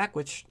to attack,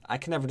 which I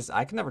can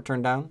never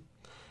turn down.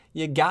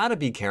 You gotta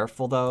be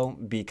careful, though,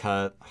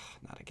 because...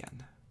 not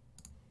again.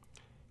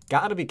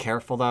 Gotta be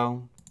careful,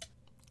 though,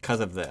 because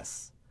of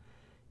this.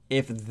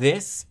 If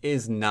this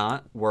is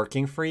not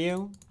working for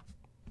you,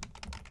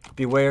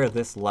 beware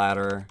this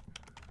ladder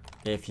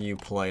if you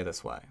play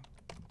this way.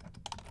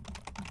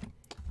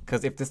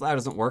 Because if this ladder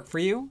doesn't work for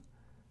you,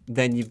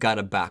 then you've got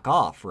to back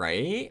off,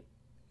 right?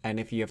 And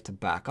if you have to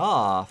back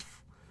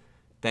off,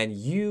 then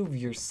you've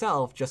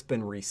yourself just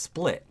been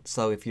resplit.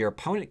 So if your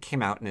opponent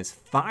came out and is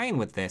fine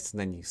with this, and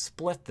then you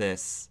split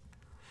this,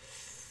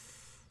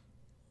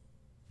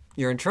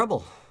 you're in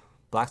trouble.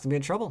 Black's gonna be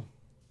in trouble.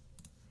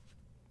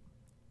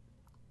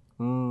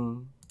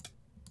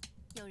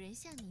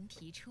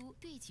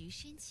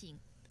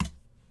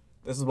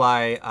 This is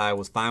why I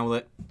was fine with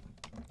it.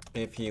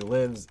 If he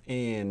lives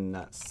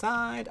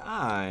inside,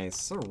 I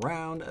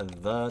surround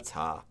the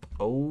top.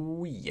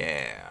 Oh,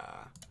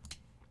 yeah.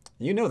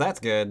 You know that's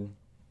good.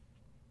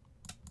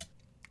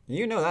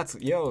 You know that's...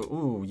 Yo,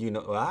 ooh, you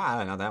know...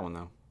 Ah, not that one,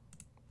 though.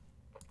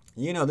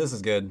 You know this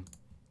is good.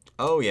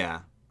 Oh,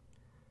 yeah.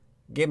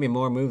 Give me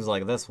more moves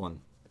like this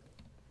one.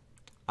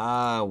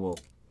 I will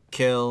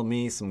kill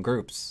me some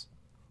groups.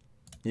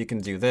 You can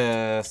do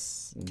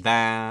this,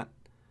 that,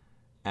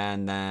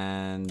 and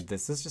then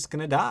this is just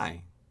gonna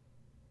die.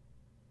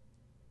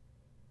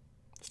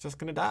 It's just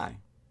gonna die.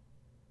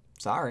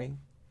 Sorry.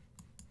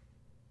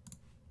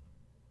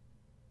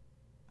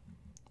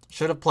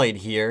 Should have played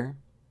here.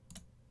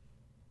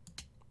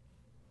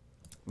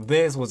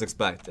 This was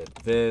expected.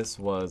 This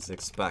was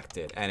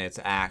expected. And it's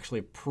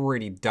actually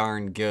pretty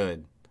darn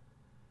good.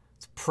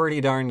 It's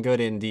pretty darn good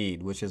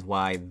indeed, which is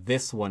why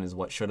this one is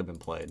what should have been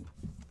played.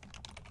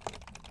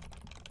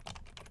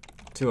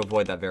 To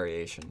avoid that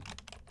variation.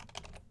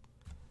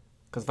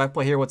 Because if I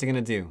play here, what's he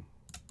gonna do?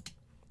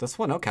 This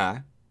one, okay.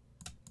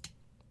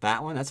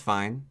 That one, that's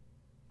fine.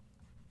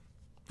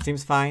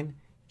 Seems fine.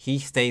 He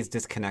stays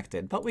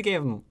disconnected, but we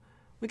gave him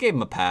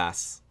a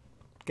pass.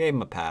 Gave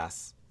him a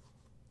pass.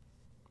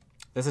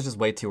 This is just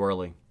way too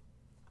early.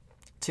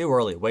 Too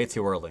early, way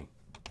too early.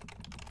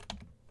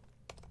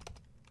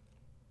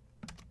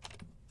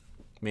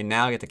 I mean,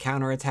 now I get the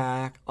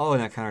counterattack. Oh,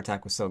 and that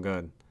counterattack was so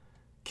good.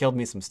 Killed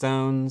me some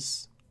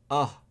stones.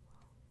 Oh.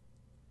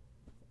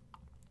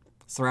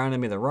 Surrounded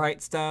me the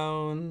right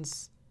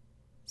stones.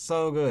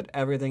 So good.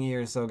 Everything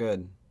here is so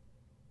good.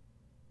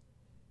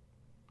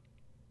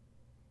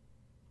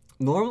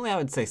 Normally I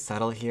would say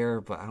settle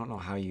here, but I don't know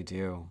how you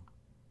do.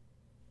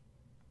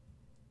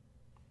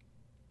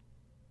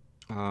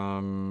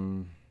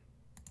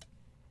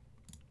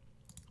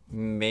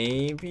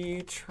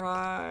 Maybe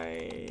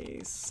try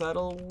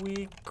settle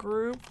weak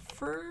group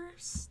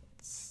first?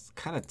 It's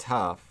kind of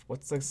tough.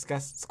 What's the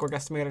score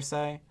guesstimator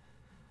say?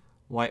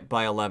 White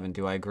by 11.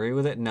 Do I agree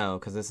with it? No,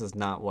 because this is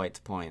not white's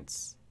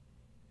points.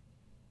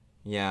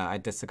 Yeah, I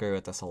disagree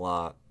with this a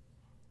lot.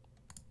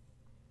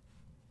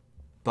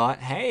 But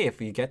hey,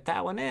 if you get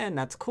that one in,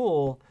 that's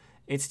cool.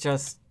 It's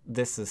just,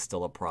 this is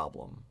still a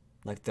problem.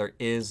 Like, there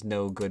is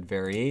no good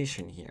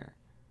variation here.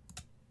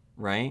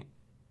 Right?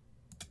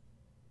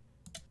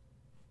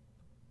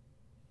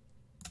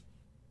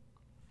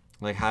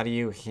 Like, how do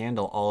you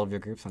handle all of your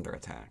groups under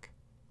attack?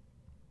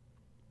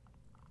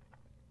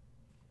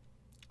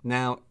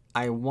 Now,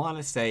 I want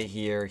to say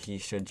here he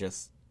should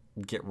just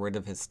get rid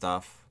of his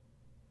stuff.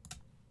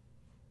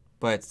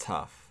 But it's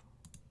tough.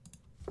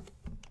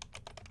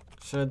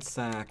 Should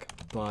sack,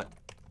 but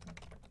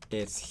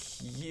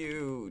it's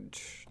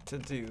huge to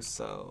do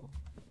so.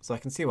 So I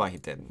can see why he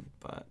didn't,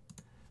 but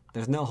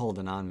there's no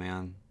holding on,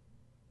 man.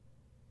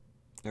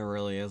 There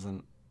really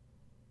isn't.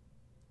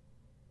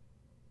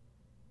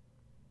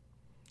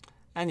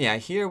 And yeah,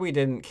 here we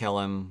didn't kill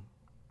him.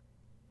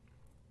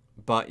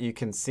 But you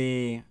can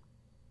see...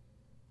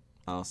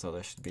 Oh, so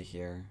this should be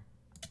here.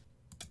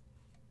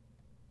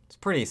 It's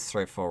pretty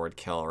straightforward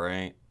kill,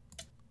 right?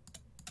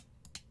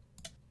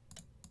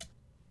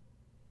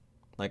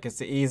 Like, it's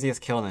the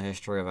easiest kill in the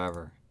history of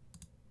ever.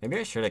 Maybe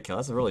I should have killed.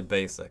 That's really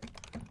basic.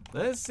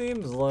 This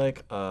seems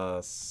like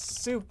a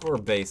super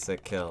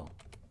basic kill.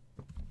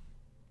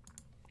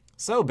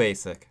 So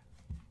basic.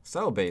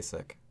 So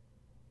basic.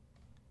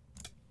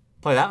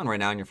 Play that one right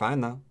now and you're fine,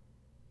 though.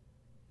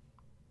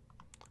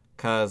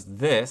 Because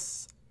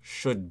this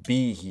should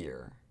be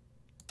here.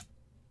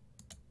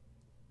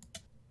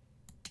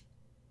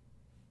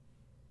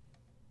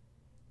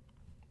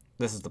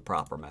 This is the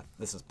proper method.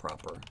 This is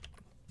proper.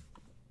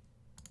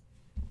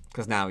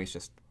 Because now he's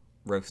just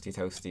roasty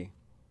toasty.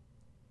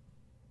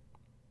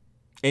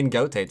 In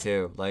Gote,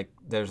 too. Like,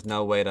 there's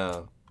no way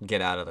to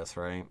get out of this,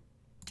 right?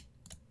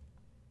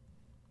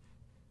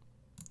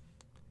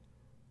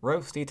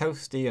 Roasty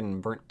toasty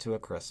and burnt to a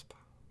crisp.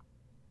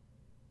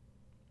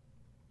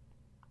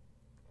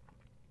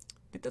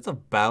 I think that's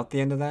about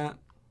the end of that.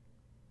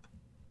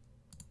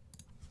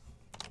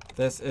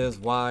 This is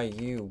why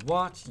you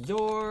watch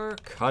your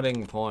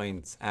cutting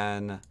points.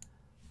 And,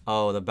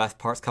 oh, the best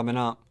part's coming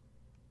up.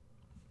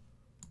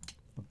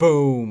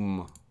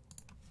 Boom.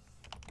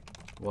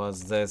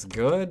 Was this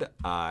good?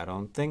 I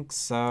don't think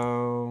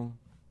so.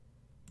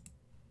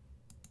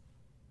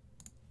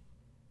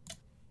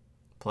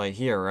 Play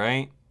here,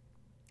 right?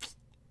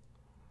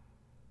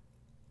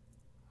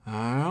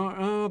 I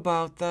don't know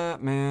about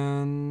that,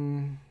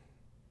 man.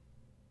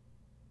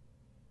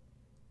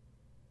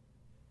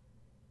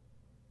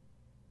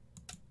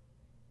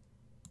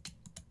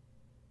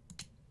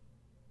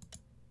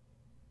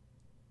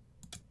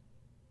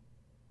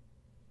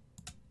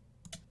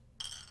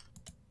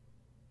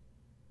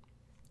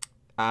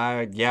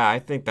 Yeah, I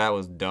think that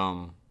was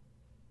dumb.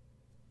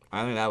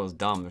 I think that was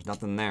dumb. There's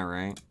nothing there,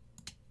 right?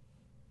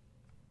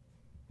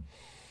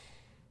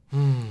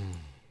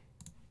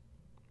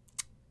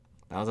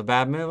 That was a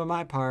bad move on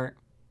my part.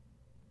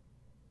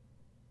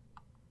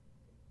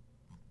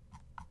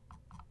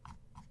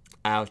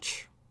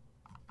 Ouch.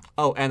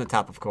 Oh, and the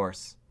top, of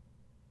course.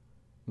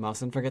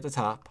 Mustn't forget the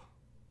top.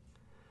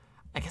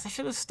 I guess I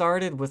should have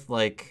started with,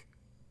 like,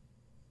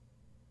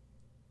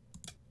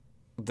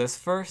 this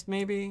first,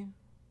 maybe?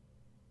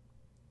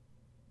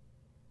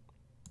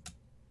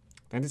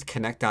 Then just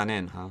connect on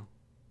in, huh?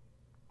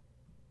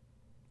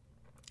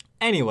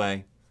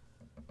 Anyway,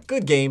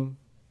 good game.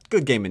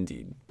 Good game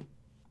indeed.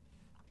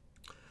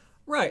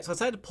 Right, so I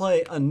decided to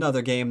play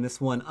another game,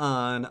 this one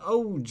on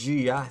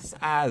OGS,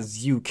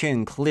 as you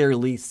can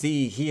clearly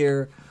see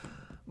here.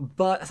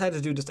 But I decided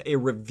to do just a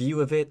review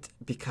of it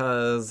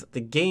because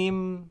the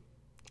game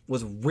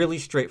was really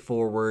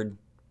straightforward.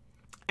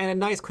 And a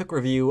nice quick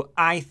review,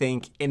 I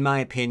think, in my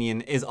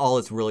opinion, is all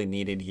that's really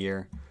needed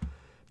here.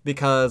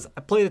 Because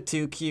I played a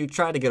 2Q,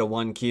 tried to get a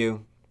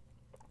 1Q,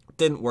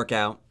 didn't work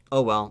out.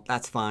 Oh well,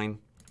 that's fine.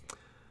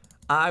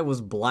 I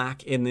was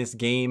black in this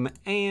game,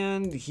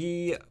 and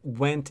he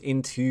went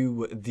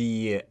into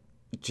the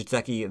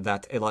Jiteki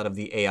that a lot of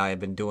the AI have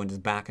been doing,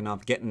 just backing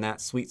off, getting that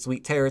sweet,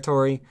 sweet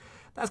territory.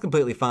 That's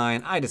completely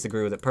fine. I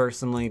disagree with it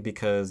personally,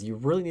 because you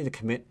really need to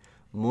commit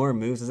more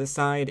moves to this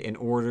side in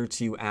order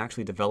to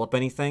actually develop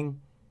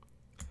anything.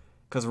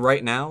 Because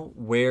right now,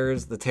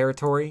 where's the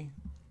territory?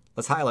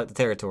 Let's highlight the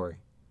territory.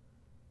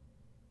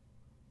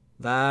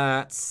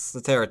 That's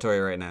the territory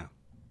right now.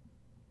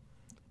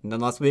 And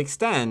unless we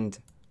extend,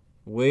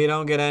 we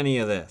don't get any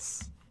of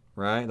this,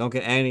 right? Don't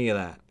get any of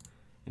that.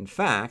 In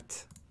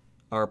fact,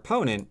 our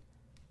opponent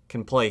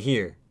can play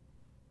here.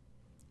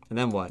 And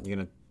then what? You're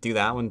going to do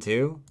that one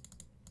too?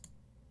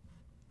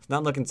 It's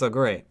not looking so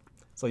great.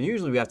 So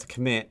usually we have to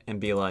commit and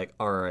be like,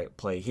 all right,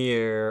 play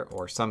here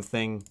or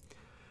something.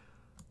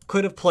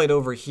 Could have played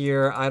over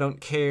here. I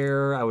don't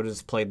care. I would have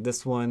just played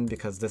this one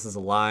because this is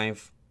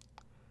alive.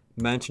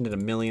 Mentioned it a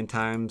million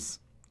times.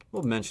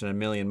 We'll mention it a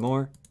million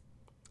more.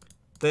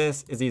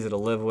 This is easy to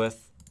live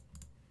with.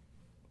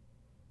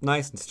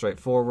 Nice and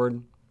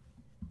straightforward.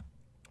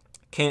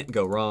 Can't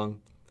go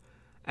wrong.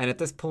 And at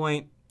this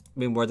point, I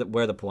mean, where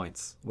are the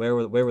points? Where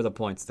were the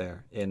points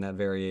there in that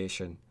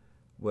variation,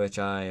 which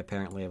I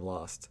apparently have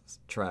lost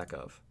track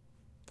of?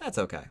 That's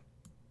okay.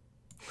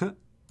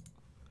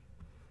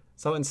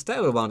 So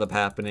instead what wound up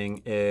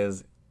happening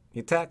is he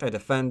attacked, I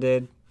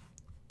defended,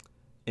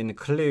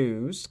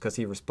 enclosed, because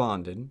he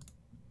responded.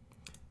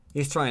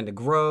 He's trying to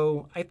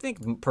grow. I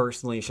think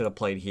personally he should have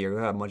played here. He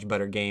had a much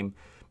better game.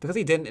 Because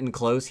he didn't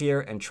enclose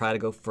here and try to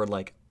go for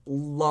like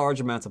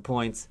large amounts of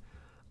points,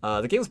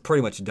 the game was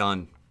pretty much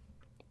done.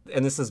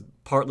 And this is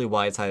partly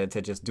why I decided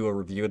to just do a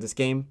review of this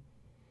game.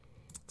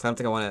 So I don't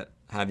think I want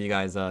to have you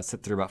guys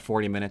sit through about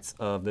 40 minutes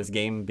of this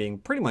game being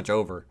pretty much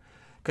over.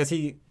 Because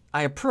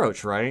I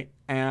approach, right?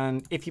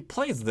 And if he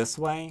plays this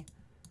way,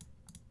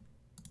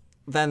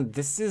 then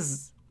this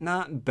is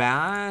not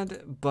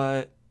bad,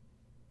 but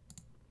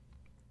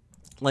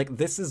like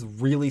this is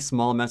really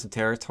small amounts of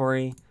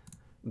territory.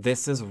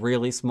 This is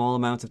really small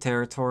amounts of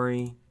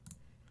territory.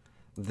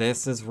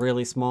 This is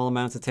really small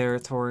amounts of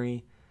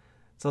territory.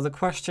 So the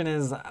question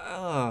is,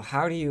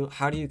 how do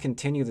you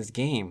continue this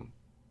game?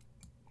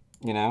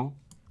 You know?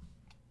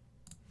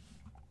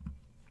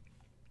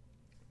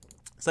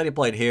 So he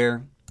played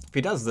here. If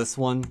he does this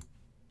one,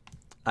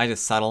 I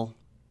just settle.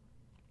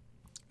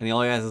 And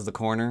all he has is the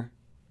corner.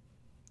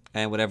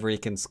 And whatever he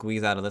can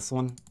squeeze out of this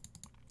one.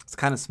 It's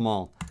kind of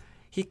small.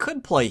 He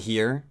could play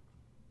here.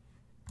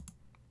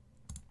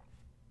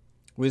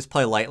 We just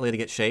play lightly to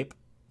get shape.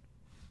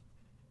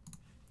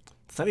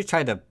 So he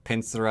tried to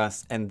pincer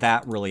us, and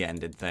that really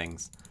ended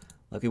things.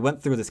 Like, we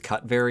went through this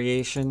cut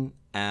variation,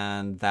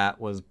 and that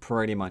was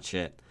pretty much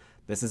it.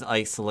 This is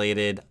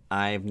isolated.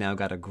 I've now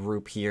got a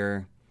group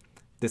here.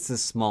 This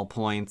is small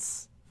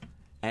points.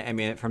 I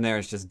mean, from there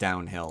it's just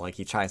downhill. Like,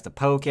 he tries to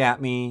poke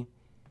at me.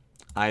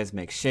 I just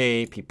make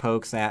shape. He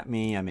pokes at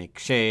me. I make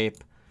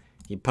shape.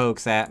 He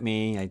pokes at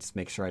me. I just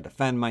make sure I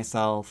defend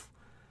myself.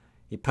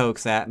 He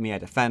pokes at me. I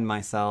defend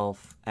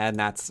myself. And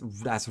that's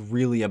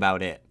really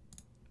about it.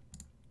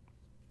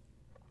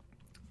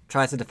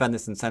 Tries to defend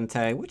this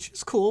Incente, which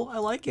is cool. I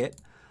like it.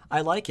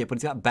 I like it, but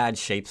he's got bad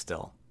shape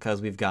still.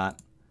 Because we've got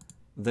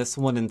this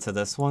one into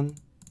this one.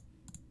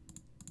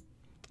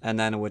 And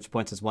then at which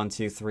point is 1,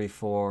 2, 3,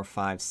 4,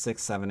 5,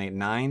 6, 7, 8,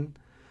 9.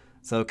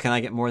 So can I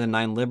get more than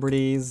 9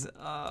 liberties?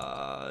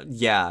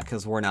 Yeah,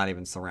 because we're not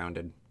even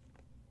surrounded.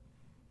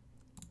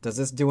 Does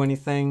this do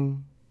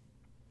anything?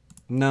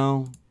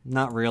 No,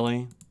 not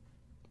really.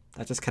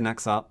 That just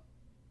connects up.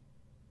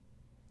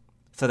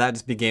 So that'd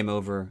just be game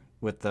over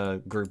with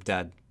the group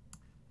dead.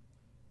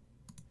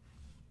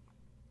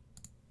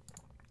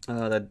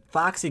 The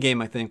Foxy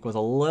game, I think, was a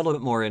little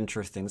bit more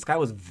interesting. This guy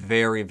was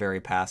very, very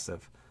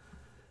passive.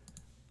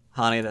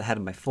 Hani that had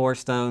him by 4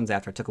 stones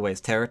after I took away his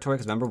territory.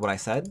 Because remember what I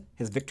said?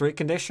 His victory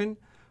condition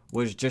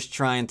was just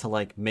trying to,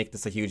 like, make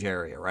this a huge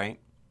area, right?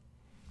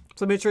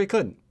 So made sure he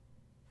couldn't.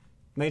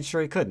 Made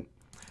sure he couldn't.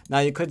 Now,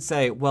 you could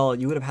say, well,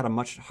 you would have had a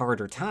much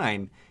harder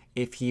time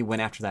if he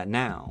went after that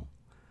now.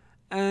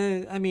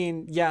 I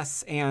mean,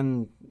 yes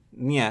and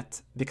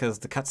yet, because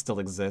the cut still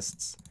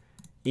exists.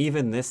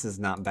 Even this is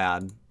not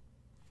bad.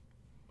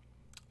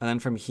 And then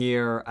from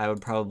here, I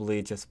would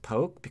probably just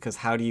poke, because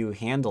how do you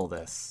handle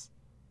this?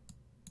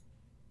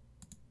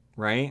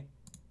 Right?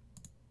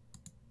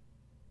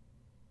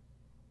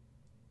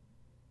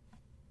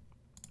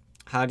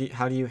 How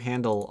do you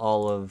handle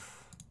all of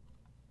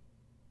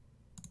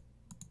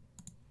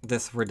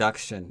this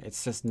reduction?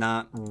 It's just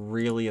not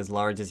really as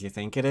large as you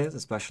think it is,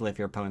 especially if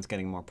your opponent's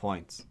getting more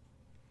points.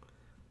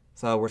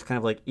 So we're kind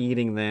of like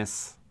eating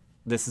this.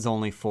 This is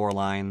only 4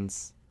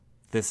 lines.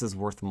 This is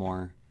worth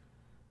more.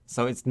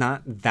 So it's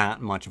not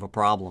that much of a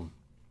problem.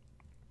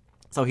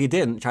 So he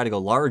didn't try to go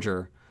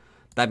larger.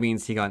 That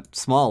means he got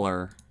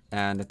smaller.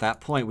 And at that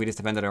point, we just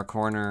defended our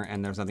corner,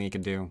 and there's nothing he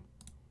could do.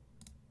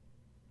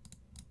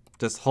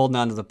 Just holding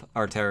on to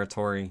our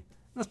territory.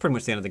 That's pretty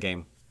much the end of the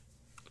game.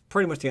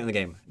 Pretty much the end of the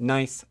game.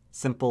 Nice,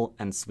 simple,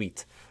 and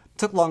sweet.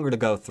 Took longer to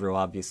go through,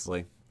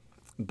 obviously.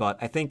 But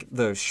I think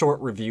the short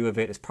review of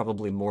it is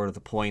probably more to the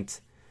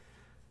point.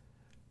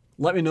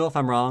 Let me know if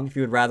I'm wrong. If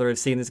you would rather have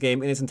seen this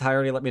game in its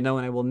entirety, let me know,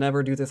 and I will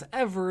never do this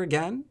ever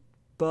again.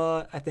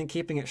 But I think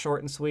keeping it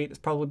short and sweet is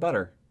probably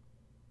better.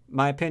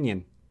 My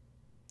opinion.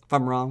 If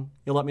I'm wrong,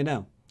 you'll let me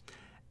know.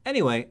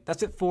 Anyway,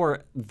 that's it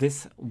for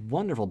this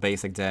wonderful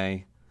basic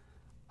day.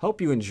 Hope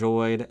you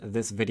enjoyed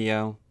this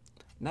video.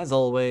 And as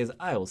always,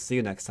 I will see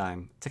you next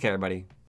time. Take care, everybody.